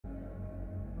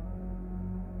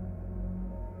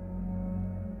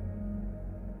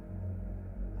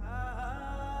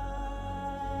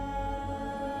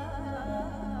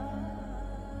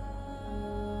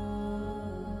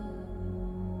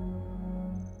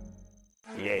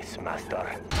Yes,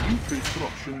 master. New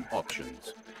construction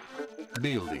options.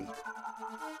 Building.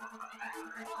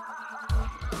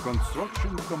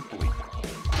 Construction complete.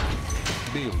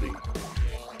 Building.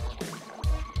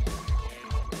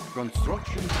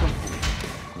 Construction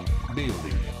complete.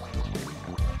 Building.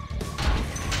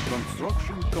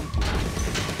 Construction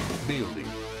complete.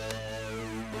 Building.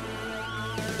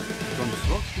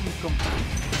 Construction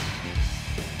complete.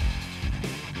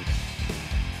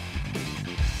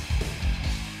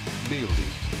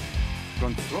 Building.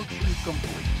 Construction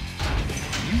complete.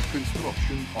 New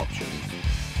construction options.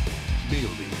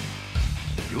 Building.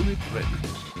 Unit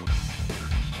ready.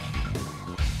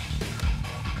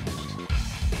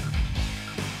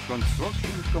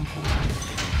 Construction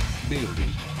complete.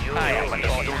 Building. I am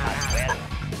understood as well.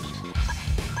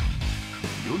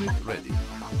 Unit ready.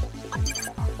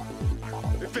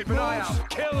 If it moves,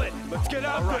 kill it. Let's get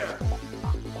out there.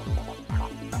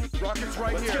 Rockets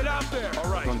right here. Let's get out there.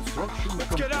 All right. Construction Let's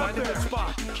complete. get out there.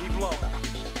 Spot. Keep low.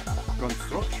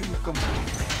 Construction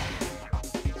complete.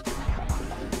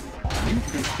 New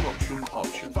construction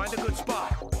options. Find a good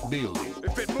spot. Building.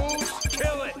 If it moves,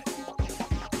 kill it.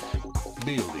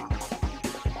 Building.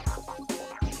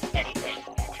 Anything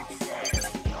that it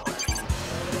says,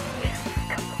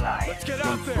 will comply. Let's get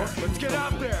out there. Let's get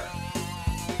out there.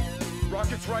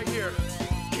 Rockets right here.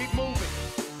 Keep moving.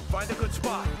 Find a good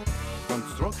spot.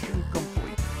 Construction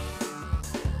complete.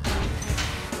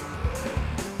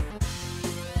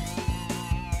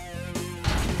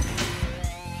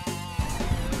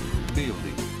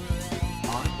 Building.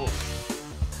 On hold.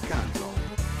 Cancel.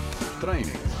 Training.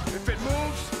 If it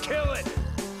moves, kill it.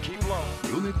 Keep low.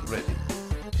 Unit ready.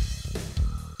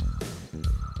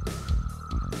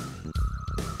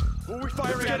 Who are we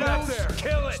firing at? Get out there.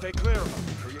 Kill it. Stay clear of them.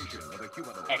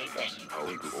 Anything that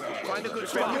it says, Find a good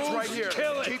spot. It's right here.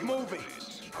 Kill it. Keep moving.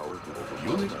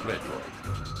 Unit ready.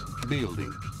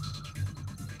 Building.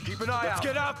 Keep an eye out. Let's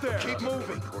get out there. Keep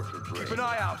moving. Keep an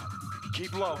eye out.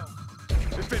 Keep low.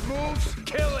 If it moves,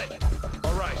 kill it.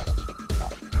 All right.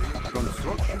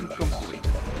 Construction complete.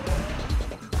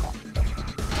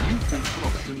 New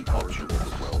construction options.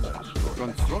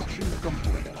 Construction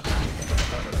complete.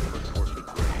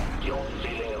 your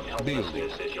feeling of helplessness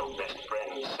Building. is your best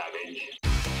friend, savage.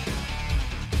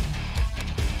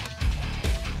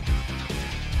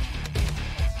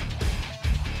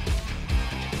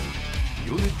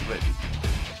 Unit ready.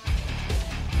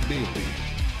 Building.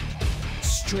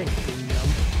 Strength in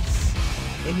numbers.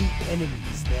 Any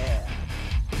enemies there?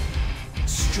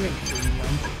 Strength in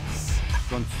numbers.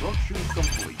 Construction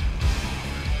complete.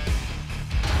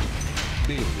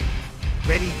 Building.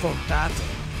 Ready for battle.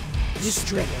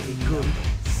 Strength in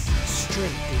numbers.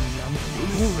 Strength in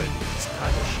numbers. Who is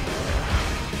punishing?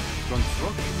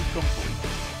 Construction complete.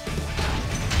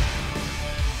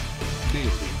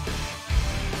 Building.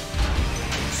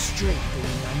 Strength in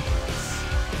numbers.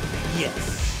 Yes.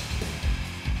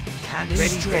 Cannon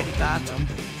ready for battle.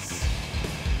 Numbers.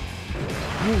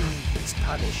 Who needs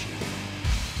punishing?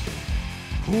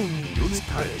 Who needs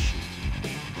punishing?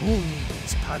 Who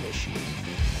needs punishing?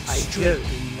 I go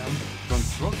in numbers.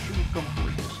 Construction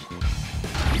complete.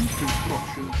 New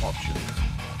construction options.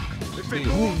 If it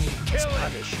Building. moves, kill it.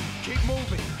 Punishing. Keep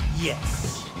moving.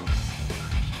 Yes.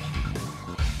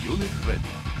 Unit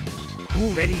ready. Who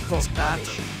ready for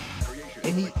battle?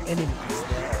 Any enemies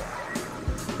there?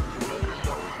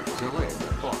 Delay.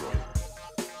 Follow.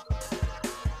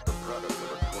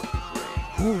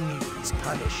 Who needs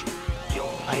punishing?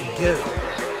 I go.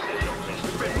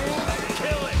 If it moves,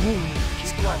 kill it. Who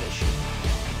needs punishing?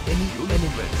 Any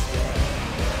enemies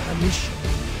there? A mission.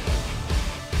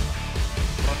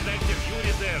 Protective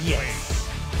unit there, Yes.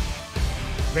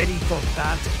 Ready for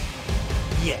battle?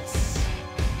 Yes.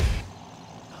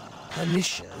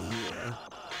 Punisher here.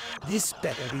 This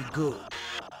better be good.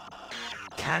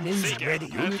 Cannons Seeker, ready.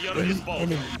 at your Any disposal.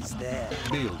 enemies there?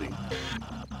 Building.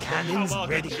 How Cannons about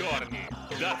ready. the journey?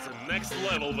 That's a next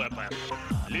level weapon.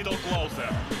 Little closer.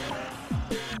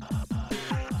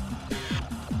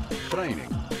 Training.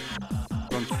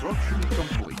 Construction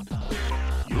complete.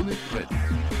 Unit ready.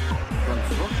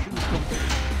 Construction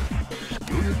complete.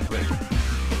 Unit ready.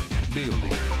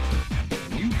 Building.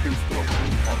 New construction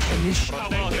options. Initial. How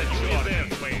about the unit there,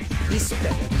 please? This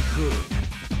better be good.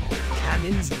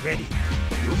 Cannons ready.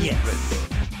 Unit Yes. ready.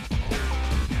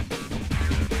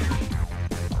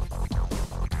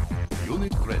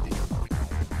 Unit ready.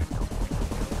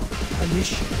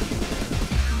 Initial.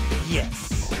 Yes.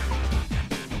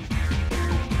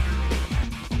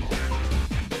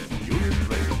 Unit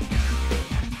ready.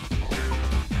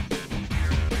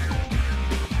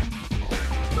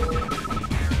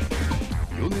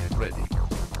 Unit ready.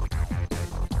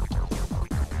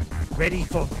 Ready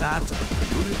for battle.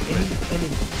 Any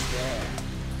enemies there?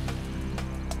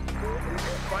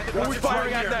 What are we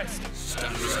firing at next?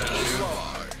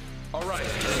 All right.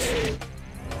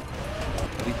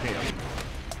 Repairing.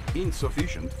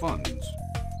 Insufficient funds.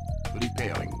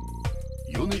 Repairing.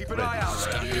 Unit Keep an ready. eye out.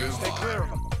 Stay clear of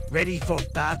them. Ready for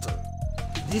battle.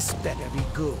 This better be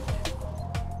good.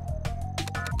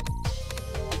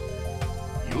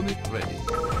 Unit ready.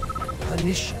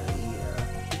 Punisher here.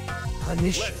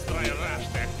 Punisher. Let's try a rash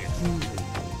tactics.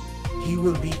 He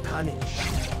will be punished.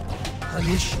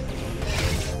 Punisher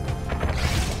here.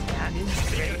 Cannons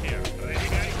Seeker ready. here. Ready,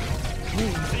 guys?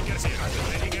 Seeker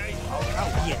here. Ready, guys?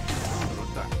 Yes. Under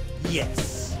attack.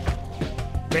 Yes.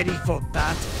 Ready for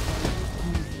battle.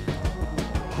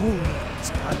 Who needs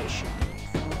punishing?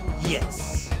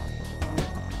 Yes.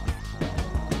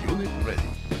 Unit ready.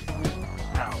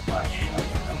 How much?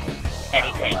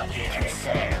 Anything to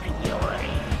serve yuri.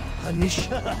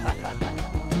 Punisher.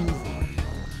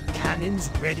 Cannons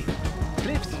ready.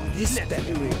 This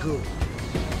better be good.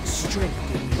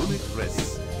 Strength in Unit ready.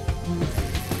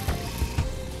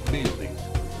 Building.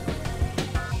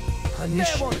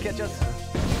 Punisher.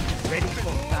 Ready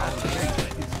for battle.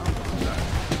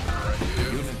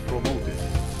 Unit promoted.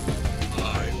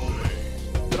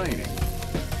 Training.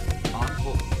 On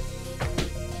hold.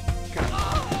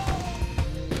 Cancel.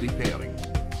 Repairing.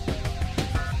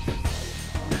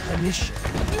 Punisher.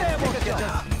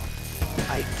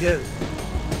 I go.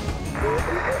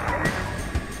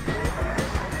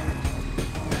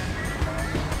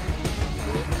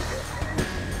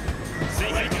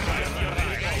 Seeker here.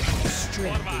 Ready, guys?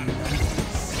 Strength in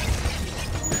numbers.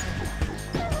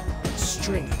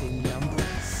 Strength in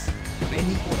numbers.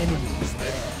 Any enemies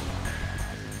there?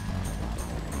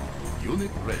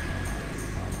 Unit ready.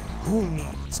 Who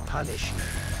needs punishing?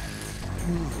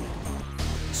 Moving.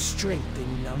 Strength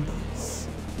in numbers.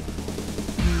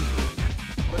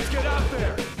 Let's get out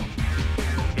there.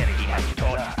 He has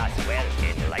taught us well,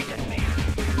 enlighten me.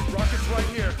 Rockets right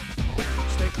here.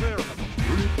 Stay clear of them.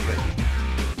 Unit ready.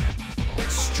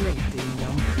 Strength in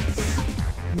numbers.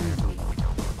 Moving.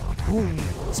 Who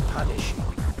needs punishing?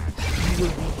 He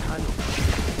will be punished.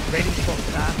 Ready for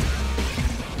battle.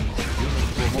 Unit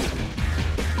promoted.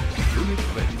 Unit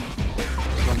ready.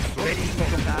 Ready Construction for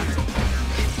battle.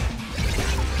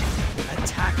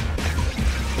 Attack.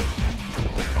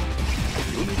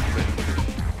 Unit ready.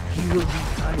 He will be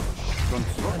punished.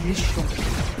 Construction Punishment.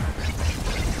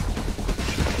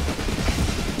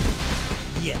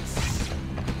 Yes.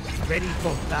 Ready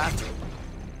for battle.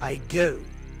 I go.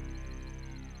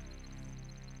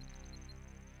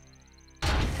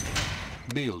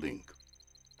 building.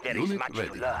 There is Unit much ready.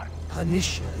 to learn.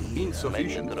 Punisher here.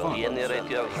 Insufficient funds.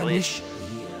 Punisher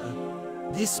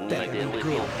here. This better be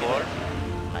good.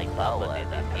 My power is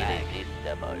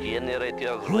irresistible.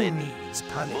 Generators Who ready. needs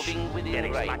punishing? Moving within There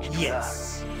is range. much to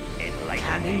Yes. Enlighten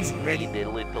Cannons me. ready. Need a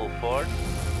little force.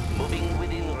 Moving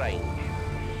within range.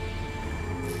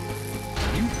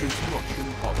 New construction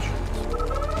options.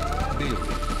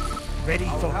 Building. Ready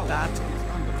for battle.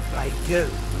 I go.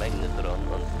 Magnetron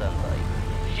on standby.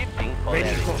 Shifting Ready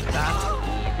polarity. for battle.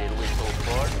 Need a little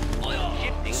force.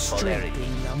 Shifting Strength polarity.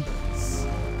 in numbers.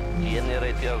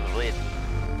 Generators ready.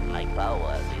 My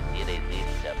power is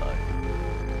irresistible.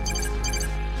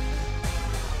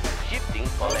 Shifting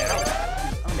polarity.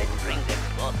 Let's bring them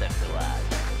closer to us.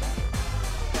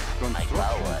 My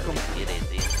power Construction is complete.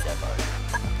 irresistible.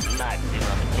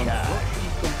 Maximum charge. Construction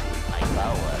complete. My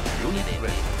power is Unit ready.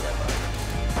 irresistible.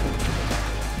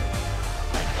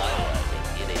 My power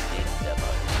is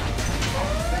irresistible.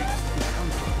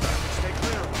 Stay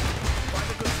clear. Find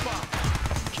a good spot.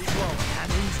 Keep low.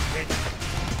 Cannons ready.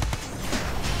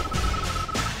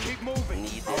 Keep moving.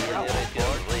 Need a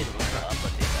generator ready.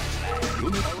 Opposite attack.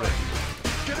 Unit ready.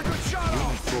 Get a good shot off.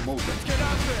 Unit promoted. Get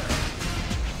out there.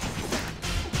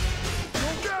 Go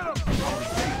get him.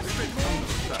 If it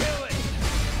moves, kill it.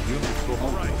 Unit All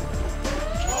promoted. right.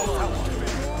 If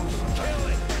it moves, kill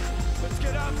it. Let's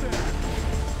get out there.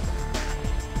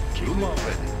 Keep Unit low.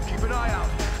 ready. Keep an eye out.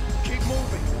 Keep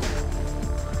moving.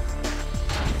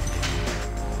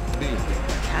 Building.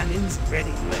 Cannons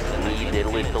ready. Need a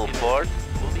little force.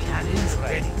 Cannons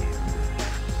ready.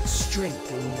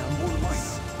 Strength in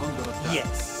numbers. Under attack.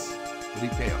 Yes.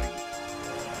 Repairing.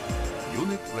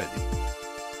 Unit ready.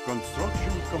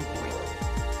 Construction complete.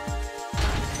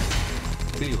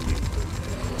 Building.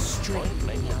 Strength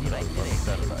in numbers.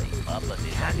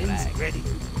 Opposite Cannons attack. ready.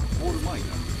 All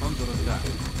miners under attack.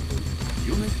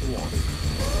 Unit lost.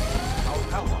 Our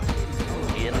ally is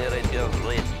under Generators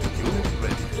ready. Unit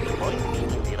ready. Point me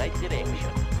in the right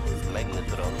direction.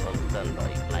 Magnetron on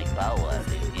standby. My power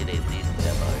is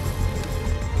irresistible.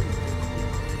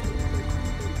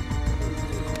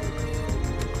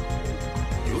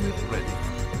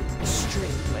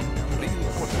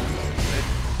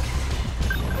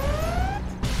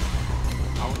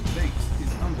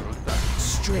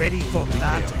 Ready for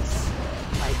battle.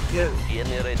 I go.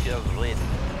 Generators ready.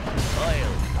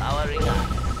 Oil powering up.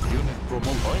 Unit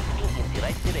promoted. Pointing in the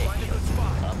right direction.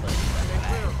 Opposite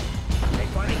attack.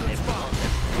 Bring them on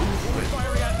them.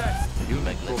 Firing at next. Unit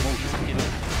Magnetic promoted. field given.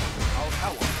 Our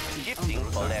ally is Shifting under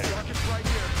attack. polarity. Rockets right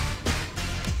here.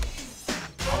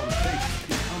 Our base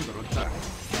is under attack.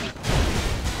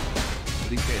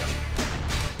 Repair.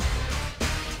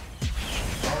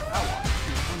 Our ally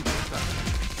is under attack.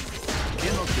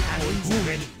 Cannot deploy. Cannons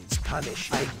ready. Punish.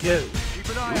 I go. Keep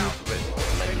an eye out. Unit ready.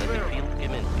 Stay Magnetic clear. field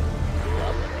commencing.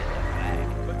 Opposite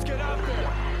attack. Let's get out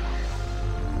there.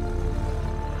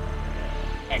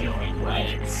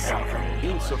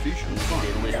 Insufficient The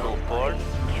funds. little port.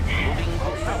 Moving to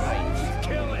the right.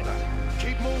 Kill it.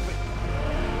 Keep moving.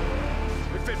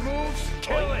 If it moves,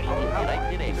 kill it. Pointing in the right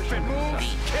direction. If it moves,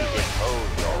 kill it.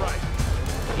 Oh, All right.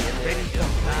 Ready for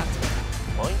Generators battle.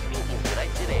 pointing in the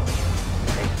right direction.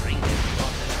 They bring them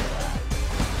closer to us.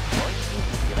 Pointing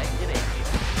in the right direction.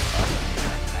 Opposite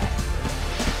attack.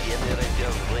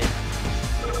 Generators ready.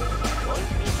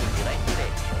 Pointing in the right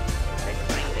direction. They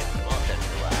bring them closer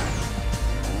to us.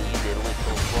 Need a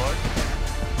little port?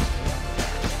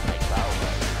 My power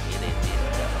is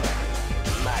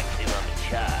irresistible. Maximum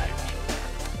charge.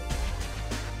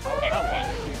 Our ally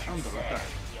is under attack.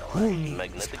 Who needs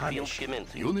Magnetic field punish?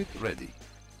 commencing. Unit ready.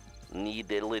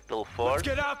 Need a little Let's force?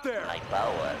 get out there. My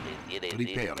power is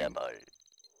irresistible.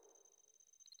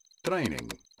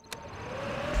 Training.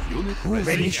 Unit Ready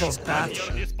ready. for At battle.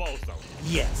 your disposal.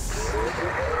 Yes.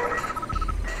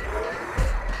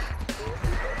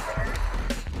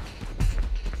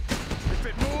 If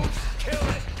it moves, kill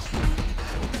it.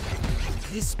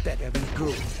 This better be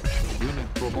good.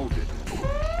 Unit promoted.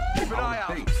 Keep an eye Our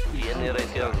out. base is under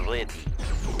Generators attack. ready.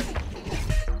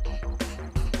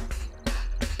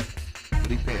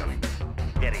 Repairing.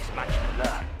 There is much to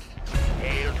learn.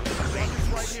 Hail to the great.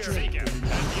 Right here. Seeker,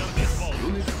 at your disposal.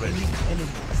 Unit ready.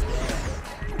 Enemies there.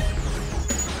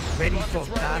 Ready for Rockets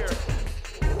right battle. here.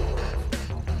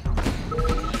 Need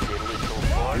a little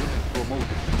force? Unit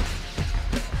promoted.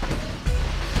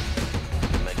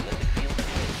 Magnetic field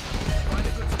commencing. Find a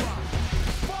good spot.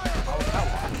 Fire. Our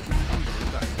ally is under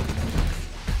attack.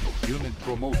 Unit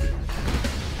promoted.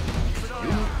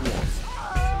 Unit lost.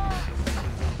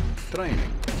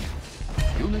 Training.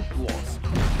 Unit lost.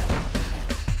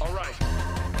 All right.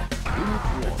 Unit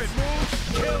If lost. it moves,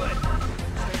 kill it.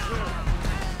 Stay clear.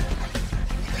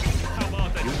 How about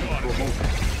that Unit short? promoted.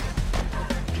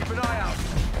 Keep an eye out.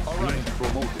 All right. Unit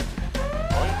promoted.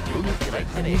 Pointing in the right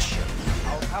direction. Mission.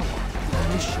 Our ally.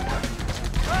 Mission.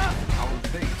 Our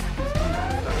base is under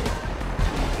attack.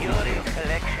 Yuri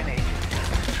collection agent.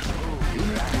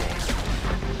 Unit lost.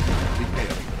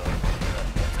 Repairing.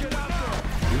 Let's get out there.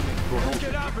 Unit Get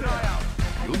promoted. out. Keep an eye out.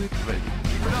 Unit ready.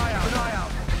 Keep an eye out. Keep an eye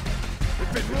out. If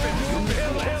it moves,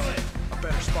 kill it. A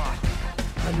better spot.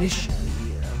 Mission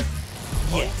here.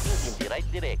 Pointing Yes. in the right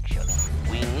direction.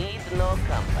 We need no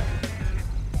company.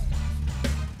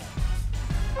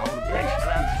 Our base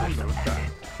is under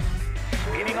attack.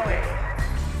 Spinning away.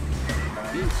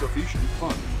 Insufficient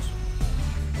funds.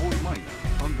 All miners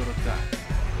under attack.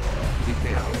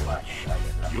 Repair.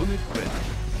 Unit ready.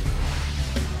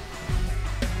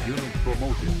 Unit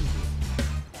promoted.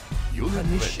 Unit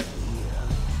Mission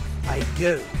ready. here. I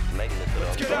go.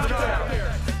 Magnetron Get out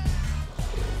there.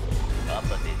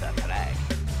 opposite attack.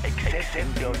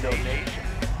 Accept your donation.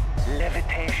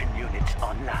 Levitation units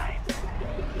online.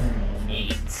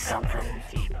 Need something?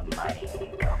 Keep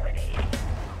mining company.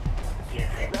 Give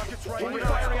it. Rockets right here. Who are we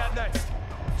firing at next?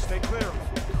 Stay clear.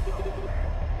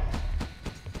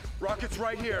 Rockets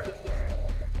right here.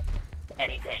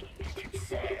 Anything to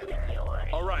serve your.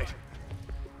 All right.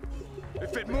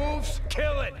 If it moves,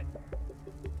 kill it.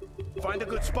 Find a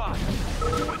good spot.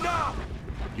 Do it now.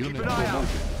 Unit Keep an eye out.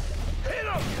 promoted. Hit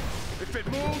him. If it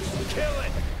moves, kill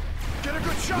it. Get a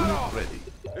good shot Unit off. ready.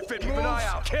 If it moves, an eye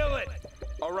out. Kill it.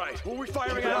 All right. Who are we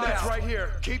firing at next? Right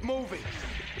here. Keep moving.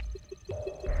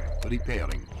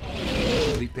 Repairing.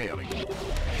 Repairing. Repairing.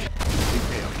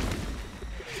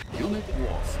 Unit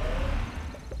lost.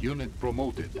 Unit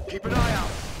promoted. Keep an eye out.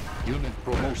 Unit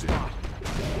promoted. Spot.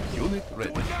 Unit Do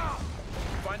ready. it now.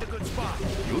 Find a good spot.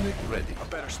 Unit ready. A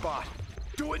better spot.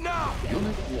 Do it now.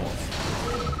 Unit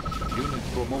lost. Unit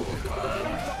promoted.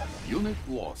 Unit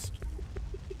lost.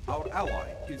 Our ally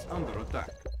is under attack.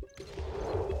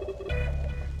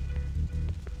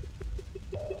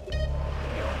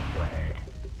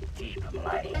 Keep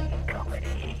mining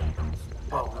company.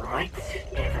 All right,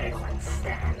 everyone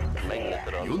stand clear.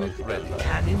 Magnetron Unit ready.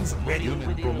 Cannons ready.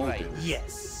 Unit promoted.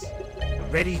 Yes.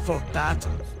 Ready for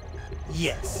battle.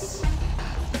 Yes.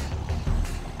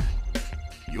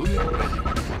 Unit ready.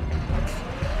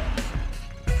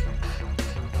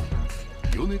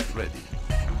 Unit ready.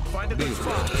 Find a good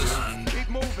spot. Keep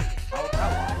moving. Our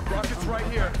ally. Rockets right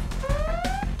here.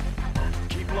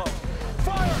 Keep low.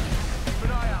 Fire! Keep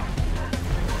an eye out.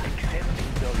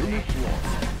 Unit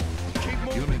lost. Keep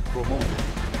moving. Unit promoted.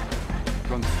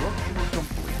 Construction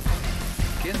complete.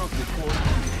 Cannot deploy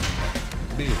unit.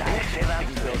 Building.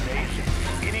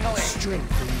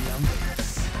 Strength in numbers.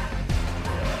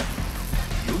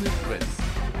 Unit ready.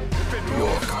 If it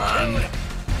moves, kill it.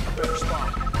 A better spot.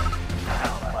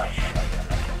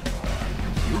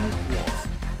 Unit lost.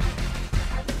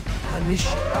 Punish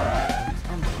it.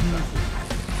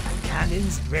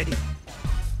 Cannons ready.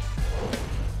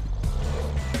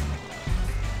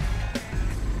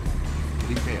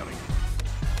 Repairing.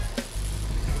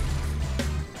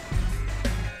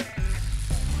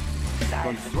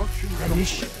 Construction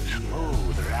Punish complete. it.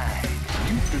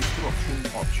 New construction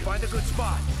option. Find a good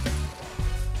spot.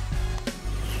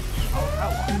 Our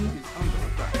ally is under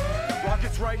attack.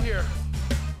 Rockets right here.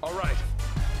 All right.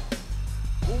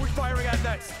 Who are we firing at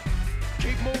next?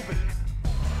 Keep moving.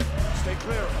 Stay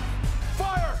clear of them.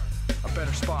 Fire! A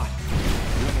better spot.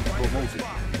 Unit Find a good promoted.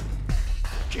 spot.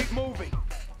 Keep moving.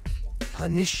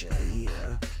 Punisher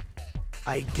here.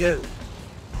 I go.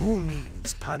 Who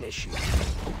needs punishing?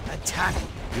 Attack.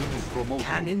 Unit promoted.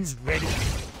 Cannons ready.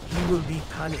 He will be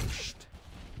punished.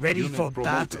 Ready Unit for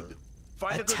promoted. battle.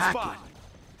 Find a good Attacking. spot.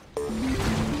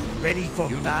 Ready for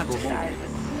Unit battle. promoted.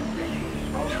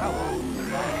 Our ally is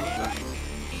under attack.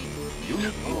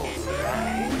 Unit lost.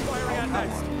 Firing at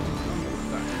next.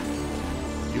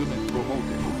 Unit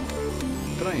promoted.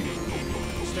 Training.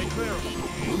 Stay clear of them.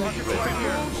 Unit Rockets ready. right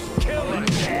here. Kill it.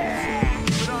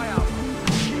 Keep an eye out.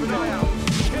 Keep an eye out.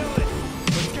 Kill it.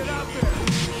 Let's get out there.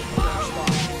 Better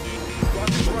spot.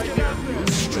 Rockets right here.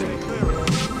 Stay clear of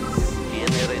them.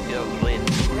 Tiene radio ready.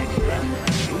 Rockets right here.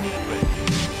 Tiene radio ready.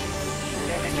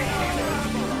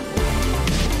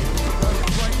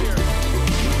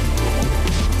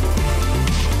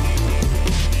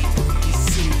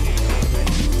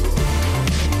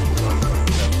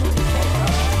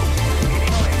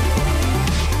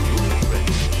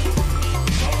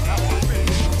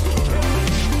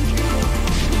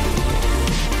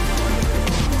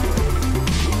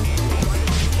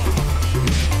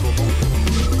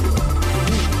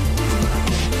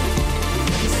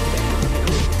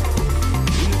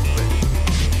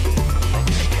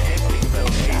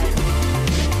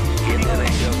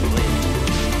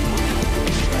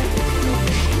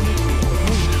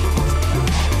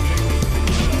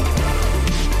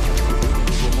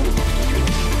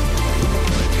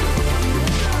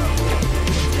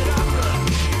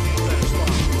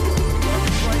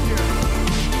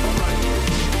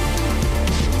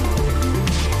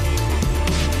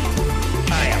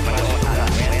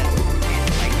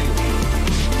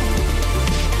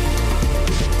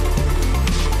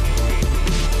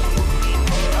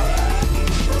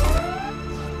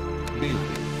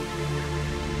 Building.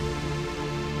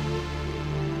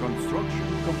 Construction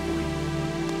complete.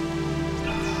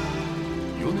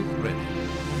 Unit ready.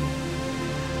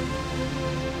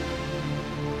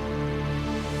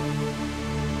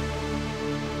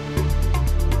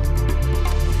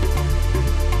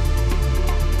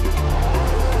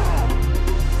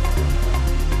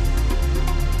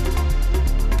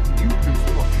 New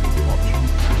construction option.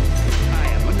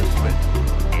 Unit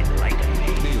ready.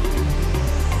 Building.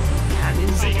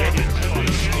 Cannons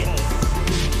ready.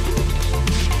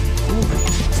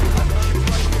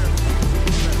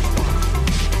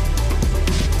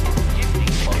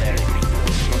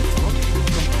 Polarity.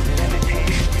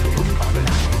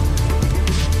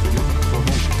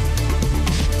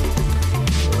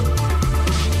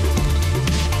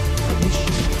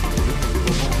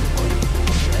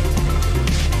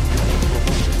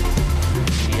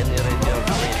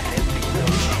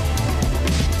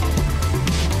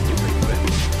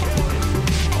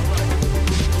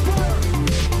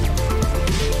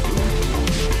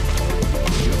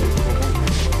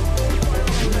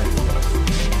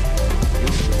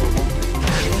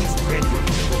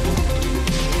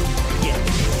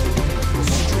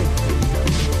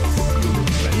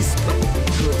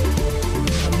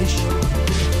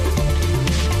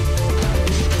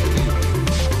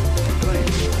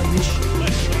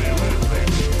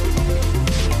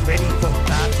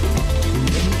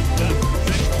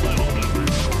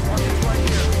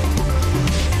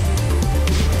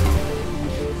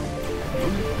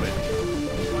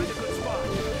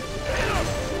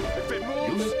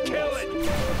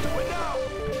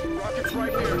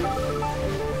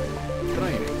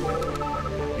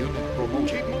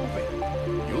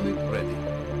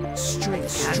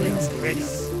 Cannons ready.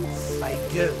 I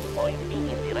go. Pointing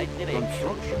in the right direction.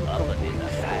 Construction Up and complete. in the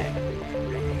side.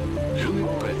 Unit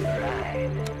ready. Right.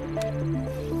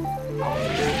 Our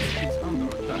base is under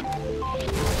attack.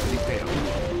 Repairing.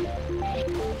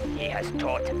 He has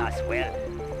taught us well.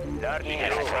 Learning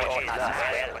has taught us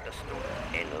well.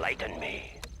 Enlighten me.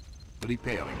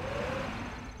 Repairing.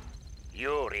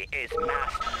 Yuri is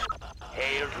master.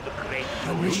 Hail to the great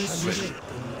Initiate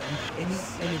any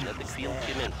Let the enemies field there.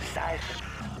 commence. Siphon.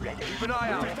 Ready. Keep an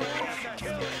eye out. If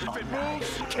it moves,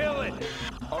 kill it.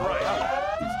 All Our right, ally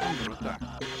is under attack.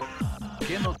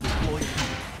 Cannot deploy.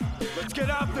 let's get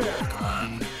out there.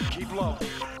 Keep low.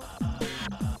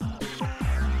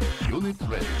 Unit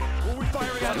ready. Who are we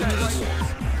firing at that right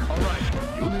now? All right,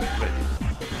 Unit ready.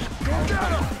 go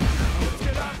get him. Let's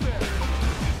get out there.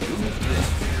 Unit ready.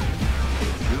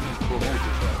 Unit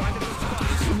promoted.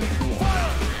 Unit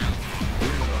lost.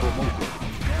 Unit promoted.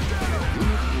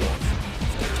 Unit lost.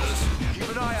 Keep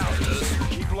an eye out.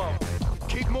 Keep low.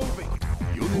 Keep moving.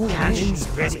 Unit Cannons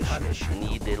ready.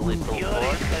 Need a little Yuri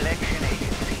more. collection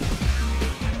agency.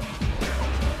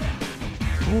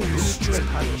 Straight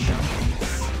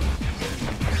enemies.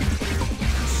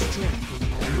 Straight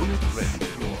Unit ready.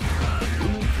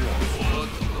 Unit lost.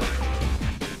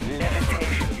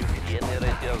 Levitation unit.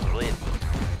 Generators ready.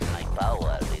 My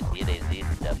power is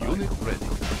irresistible. Unit ready.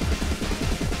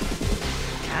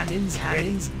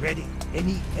 cannons ready.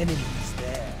 Any enemies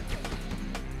there?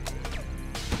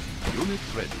 Unit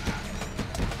ready.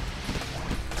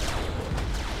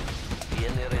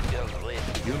 Generators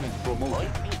ready. Unit promoted.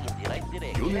 Point me in the right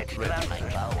direction. Unit ready. My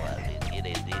power is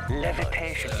irresistible.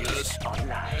 Levitation unit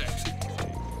online.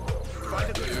 Find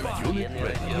a good spot. Unit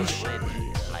ready. Generators ready.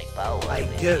 My power I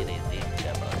is go.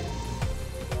 irresistible.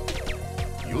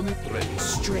 Unit ready.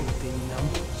 Strength in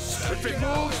numbers. If it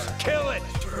moves, kill it.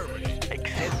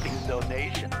 Accepting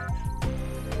donation.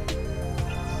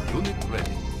 Unit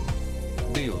ready.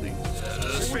 Building.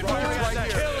 If it moves, right there.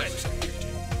 Kill it.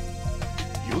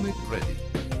 Unit ready.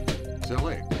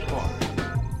 Select part.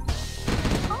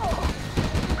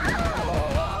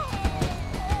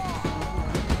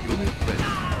 Unit ready.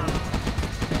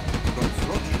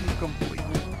 Construction complete.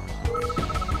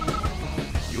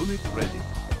 Unit ready.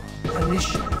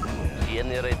 Initiate.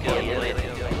 Generators ready.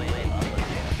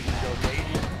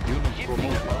 Unit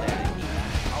promoted.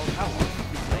 Our ally.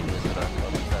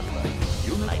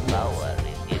 Unit My lost. power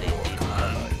is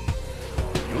irresistible.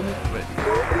 Unit ready.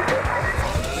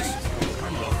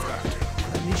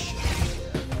 Initiate.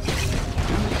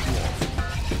 Unit lost.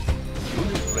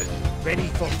 Unit ready. Ready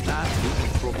for battle.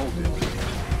 Unit promoted.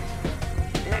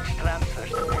 Let's transfer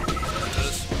some.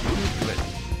 Unit ready.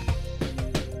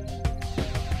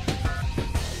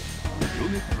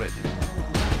 Unit ready.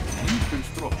 New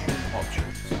construction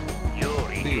options.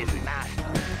 Yuri is Building.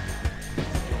 master.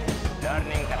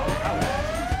 Learning the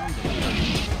power.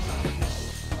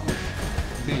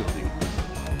 Building.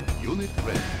 Unit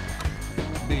ready.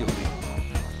 Building.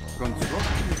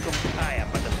 Construction complete. I am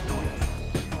but a student.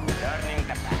 Learning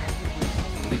the path.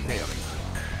 Repairing.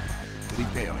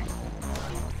 Repairing.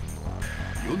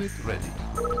 Unit ready.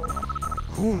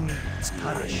 Who needs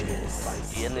punishment?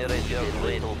 Generators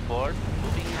ready. Port.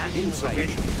 Moving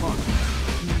Insufficient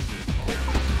funds.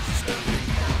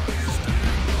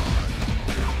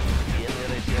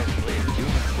 Generators ready.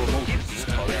 Unit promoted.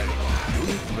 Already.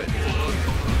 Unit ready.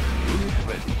 Unit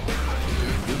ready.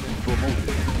 Unit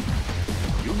promoted.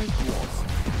 Unit lost.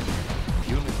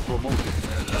 Unit promoted.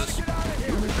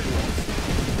 Unit lost.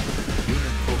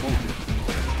 Unit promoted.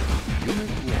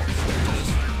 Unit lost.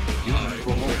 Unit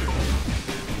promoted.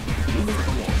 Unit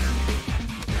lost.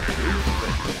 Unit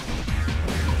ready.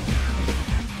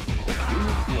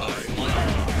 Unit lost.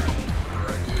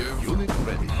 Unit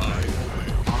ready.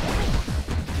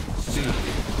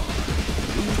 Building.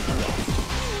 Unit lost.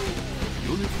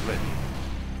 Unit ready.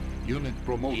 Unit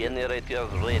promoted.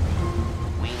 Generators ready.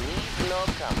 We need no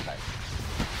compass.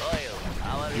 Oil,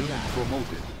 power is Unit up.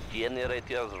 promoted.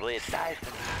 Generators ready.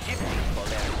 Siphon. Shifting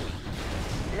polarity.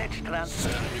 Let's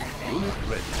transfer. Unit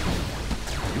ready.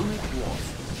 Unit lost.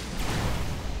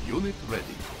 Unit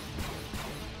ready.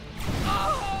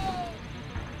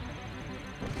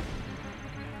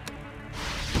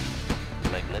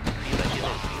 Magnetic field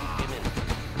activation.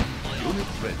 Unit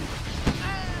ready.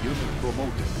 Unit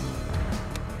promoted.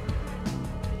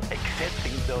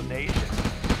 Accepting donation.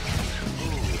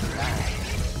 Right.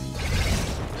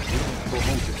 Unit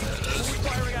promoted.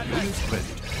 Firing at Unit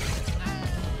ready.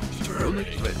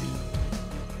 Unit ready.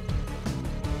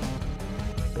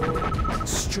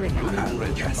 String Unit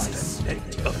ready.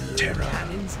 of terror.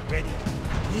 Cannons ready.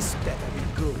 This better be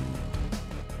good.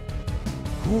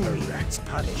 Who needs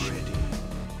punishment?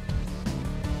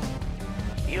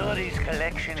 Yuri's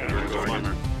collection Ready to go,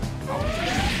 bomber. Our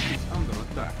base is under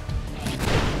attack.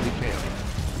 Repairing.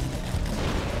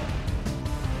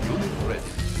 Unit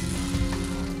ready.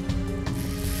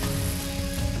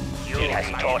 He has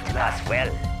taught us well.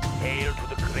 Hail to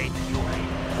the great Yuri.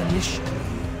 Initially,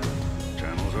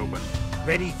 Channels open.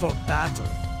 ready for battle.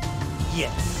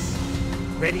 Yes.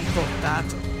 Ready for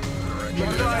battle.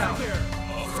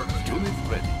 Unit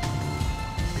ready.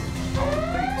 Our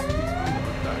base is under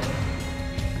attack.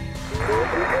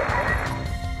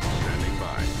 Standing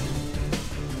by.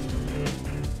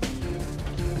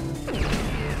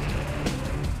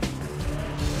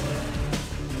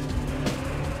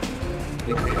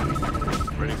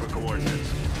 Repairing. Ready for coordinates.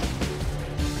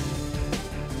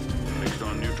 Fixed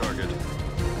on new target.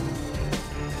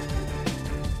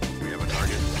 We have a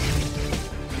target.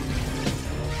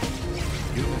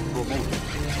 Unit promoted.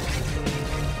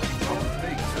 Our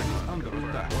base is under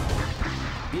attack.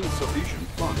 Insufficient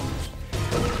funds.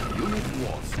 Unit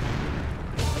lost.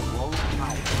 Low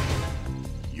power.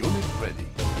 Unit ready.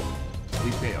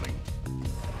 Repairing.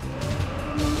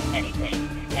 Anything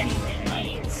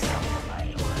needs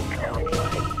somebody.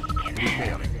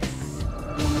 Repairing.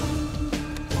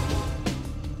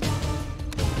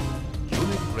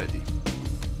 Unit ready.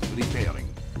 Repairing.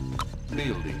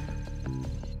 Building.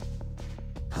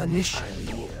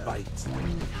 Initially, right.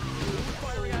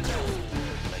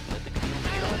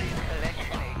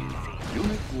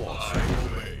 Unit lost.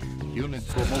 Unit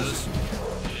promoted.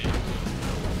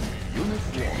 Unit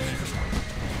lost.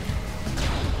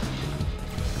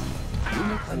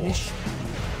 Unit lost. Initially,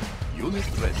 Unit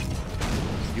ready.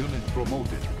 Unit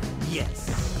promoted. yes.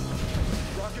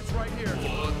 Rockets right here.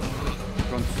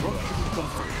 Construction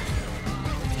complete.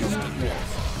 Unit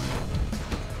lost.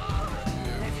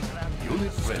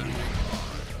 Unit ready.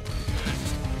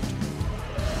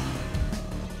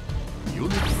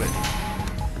 Unit ready.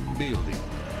 Building.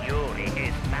 Yuri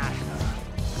is master.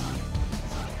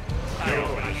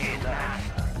 Yuri is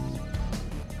master.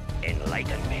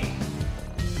 Enlighten me.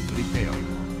 Repairing.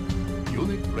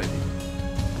 Unit ready.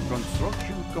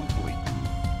 Construction complete.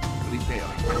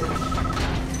 Repairing.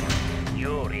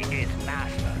 Yuri is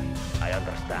master. I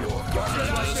understand. Rockets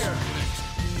right there.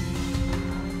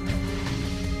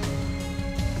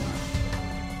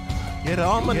 Get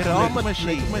on the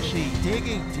machine.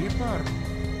 Digging deeper.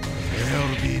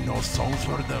 There'll be no songs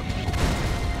for them.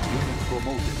 Unit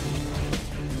promoted.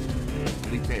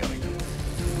 Repairing.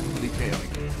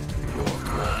 Repairing.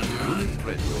 Unit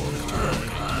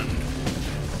ready.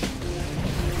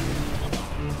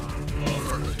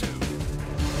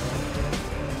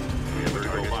 We have a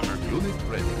target. Bomber. Unit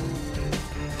ready.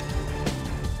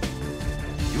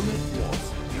 Unit lost.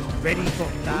 Ready for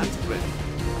Unit battle. ready.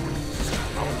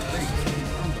 Our base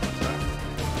is under attack.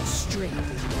 Strength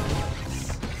in numbers.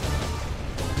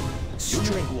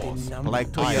 Strength in numbers. Like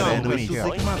to your enemies.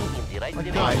 Pointing in the right Like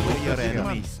direction. to your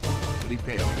enemies.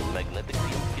 Repairing. Magnetic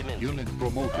field commencing. Unit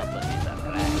promoted. Opposite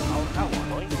attract.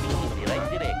 Pointing in the right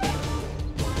direction.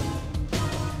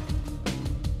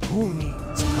 Who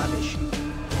needs punishing?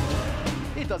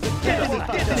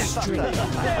 Strength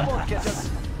in numbers.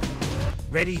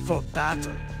 Ready for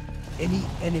battle. Any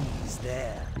enemies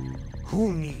there?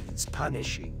 Who needs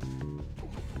punishing?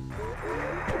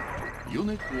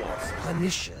 Unit lost.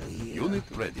 Initially, Unit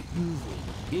ready.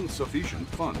 Insufficient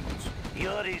funds.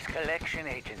 Yuri's collection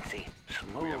agency.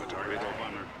 We have a target.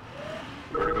 Bomber.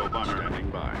 Vertigo bomber. Standing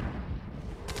by.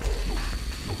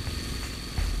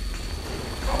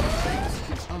 Our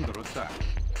base is under attack.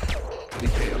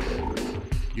 Repairing.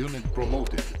 Unit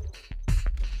promoted.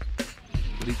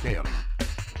 Repairing.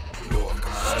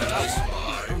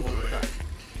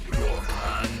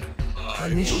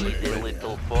 initially, The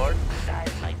little fort.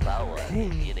 My power. who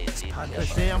It needs is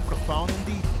punishing? They am profound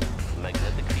indeed.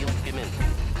 magnetic field commencing.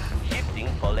 Shifting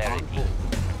polarity.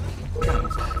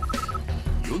 Cancel.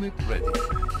 Unit ready.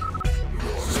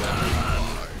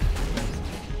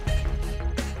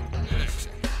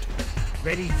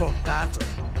 Ready for battle?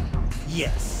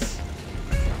 Yes.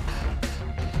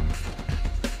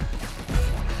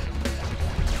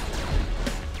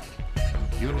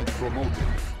 Unit promoted.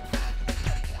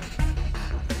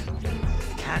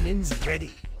 Cannons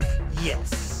ready?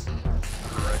 Yes.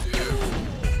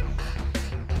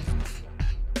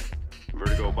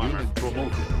 Vertigo bomber. Unit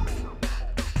promoted.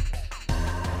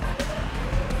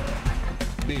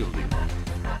 Building.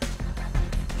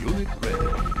 Unit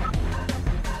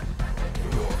ready.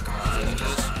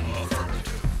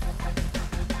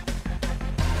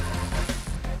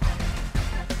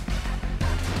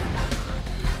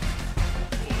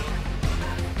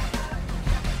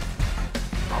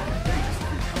 Our base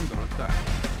is under attack.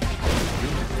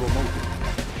 Unit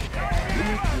promoted.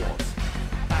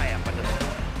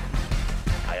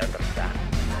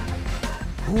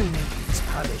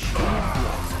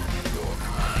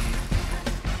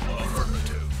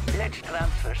 Let's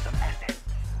transfer some assets.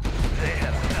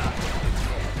 There, now.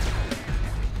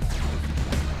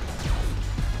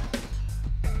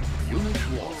 Unit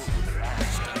lost.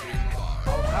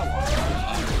 Our ally is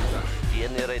under attack.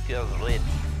 Generators ready.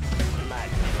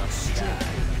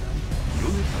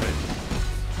 Unit ready.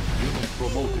 Unit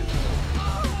promoted.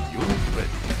 Unit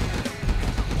ready.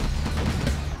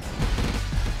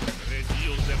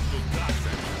 Reduce them to dust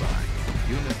and fry.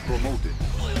 Unit promoted.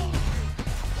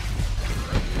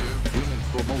 Unit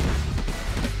promoted.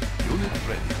 Unit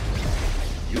ready.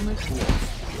 Unit lost.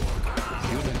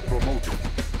 Unit promoted.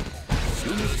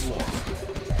 Unit lost.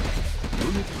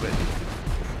 Unit ready.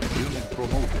 Unit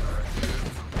promoted.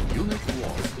 Unit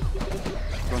lost.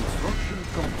 Construction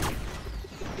complete.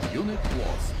 Unit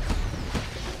lost.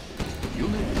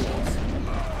 Unit lost.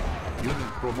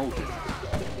 Unit promoted.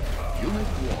 Unit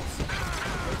lost.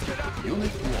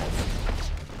 Unit lost.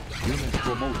 Unit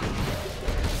promoted.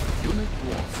 Unit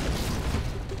lost.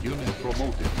 Unit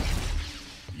promoted.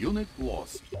 Unit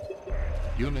lost.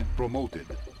 Unit promoted.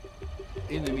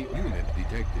 Enemy unit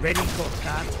detected. Ready for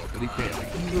that. Repairing.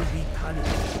 He will be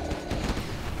punished.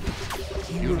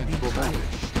 He will Unit be promoted.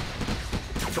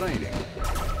 punished. Training.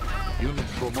 Unit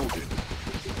promoted.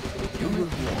 He will Unit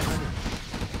be lost. punished.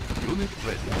 Unit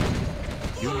ready.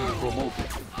 Unit promoted.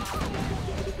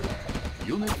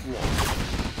 Unit lost.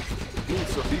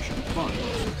 Insufficient funds.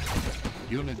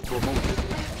 Unit promoted.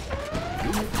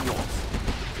 Unit lost.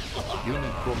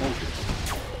 Unit promoted.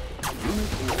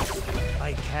 Unit lost.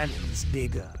 My cannon's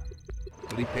bigger.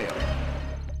 Repairing.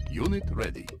 Unit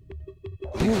ready.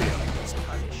 Who Repairing. is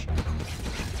punished?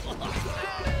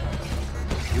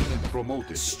 Unit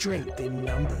promoted. Strength in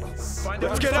numbers.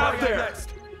 Let's get out there!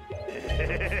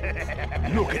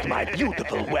 Look at my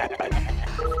beautiful weapon.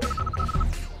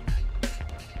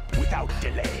 Without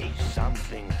delay,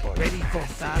 something for Ready for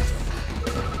battle.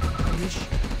 Punish.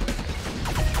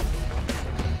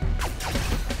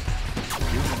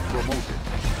 Unit promoted.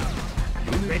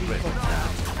 Unit Ready ready. for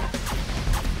battle.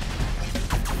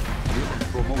 Unit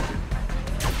promoted.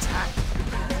 Attack.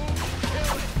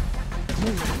 Who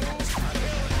is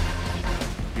punished?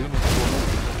 Unit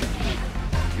promoted.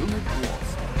 Unit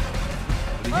lost.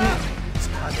 Repairing. Is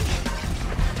punished.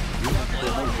 Unit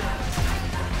promoted.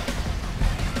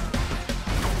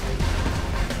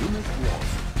 Unit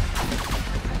lost.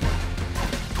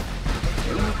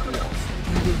 Unit lost.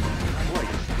 He will be punished.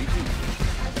 Player defeated.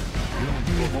 Unit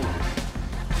promoted.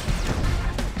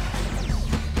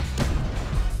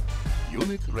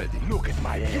 Unit ready. Look at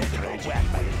my beautiful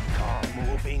weapon.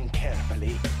 Moving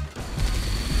carefully.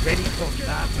 Ready for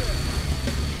battle.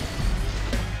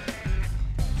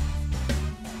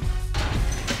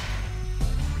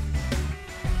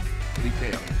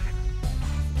 Repairing.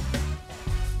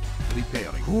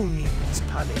 Repairing. Who needs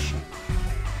punishing?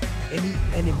 Any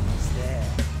enemies there?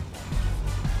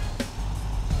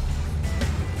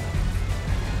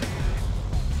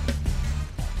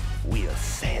 We'll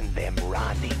send them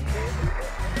running.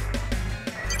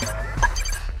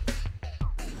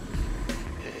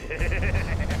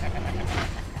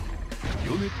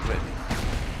 Unit ready.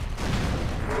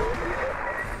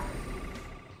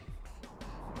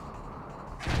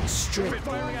 Strength.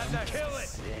 Firing at that. Kill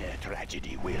it! Their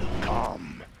tragedy will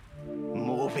come.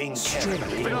 Moving Strength.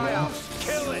 Keep carefully. an eye out!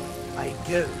 Kill it! I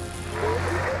go.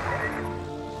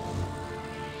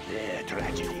 Their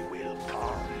tragedy will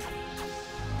come.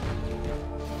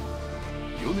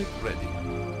 Unit ready.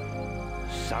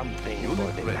 Something Unit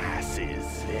for the ready.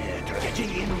 masses. Their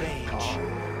tragedy in range.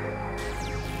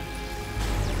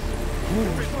 Who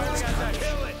Firing needs at that. punishing?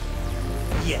 Kill it!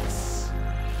 Yes.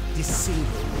 Disable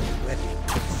the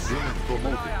weapons. Unit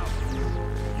promoted.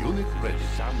 Unit ready.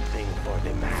 Something for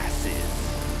the masses.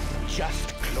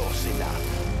 Just close enough.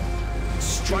 Find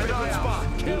Strength. a good spot!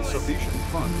 Kill it! Insufficient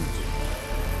funds.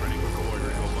 Ready for quarter,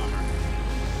 go bomber.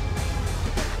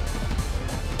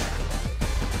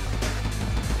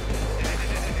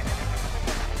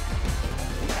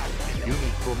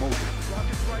 Unit promoted.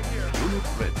 Rockets right here! Unit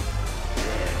ready.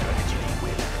 Their tragedy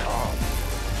will come.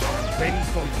 Ready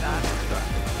for battle.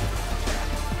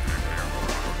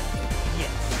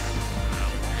 Yes.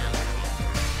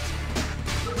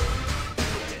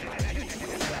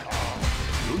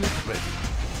 Unit ready.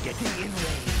 Getting in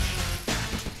range.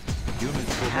 Unit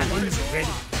promoted. Cannons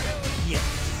ready. Yes.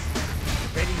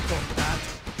 Ready for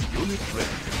battle. Unit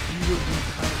ready. You will be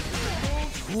punished.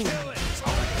 Who needs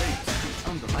Our base is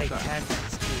under my attack.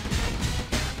 cannons big?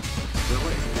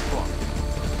 Delay front.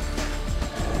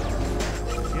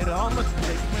 Get on with the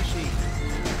big machine.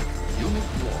 Unit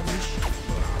lost. Punish.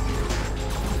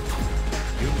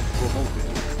 Unit promoted.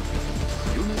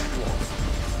 Unit lost.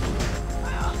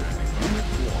 Unit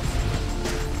lost.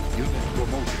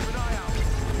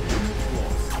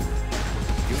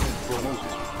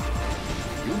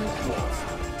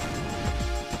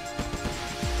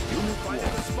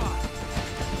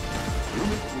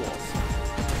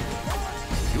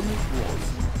 lost.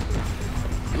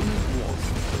 Unit lost.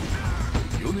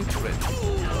 Unit ready.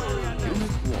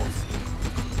 Unit lost.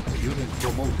 Unit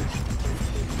promoted.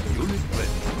 Unit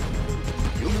ready.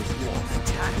 Unit lost.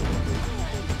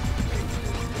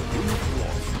 Unit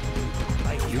lost.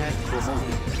 Unit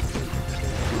promoted.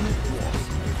 Unit lost.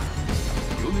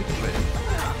 Unit ready.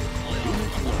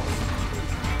 Unit lost.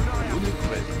 Unit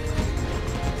ready.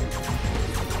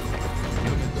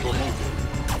 Unit promoted.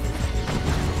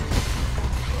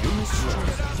 Unit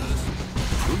lost.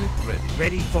 Unit ready.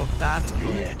 Ready for battle.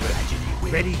 Unit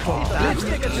ready. Ready for Let's battle.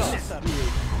 take a jump.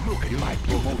 Look at my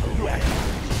promoted.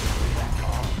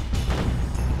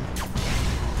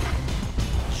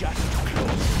 Just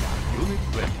close. Unit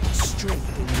ready.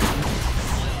 Strength in numbers.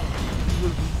 You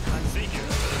will be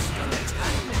configured.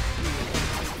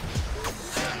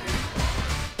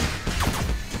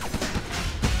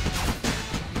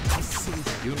 I see them.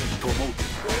 Unit promoted.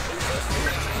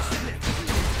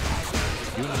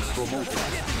 Unit promoted.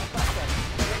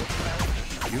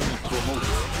 Unit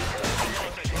promoted.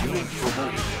 Unit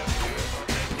promoted.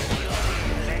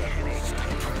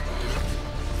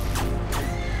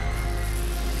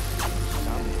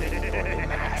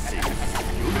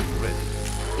 Unit ready.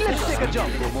 Let's take a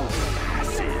jump. Promoted.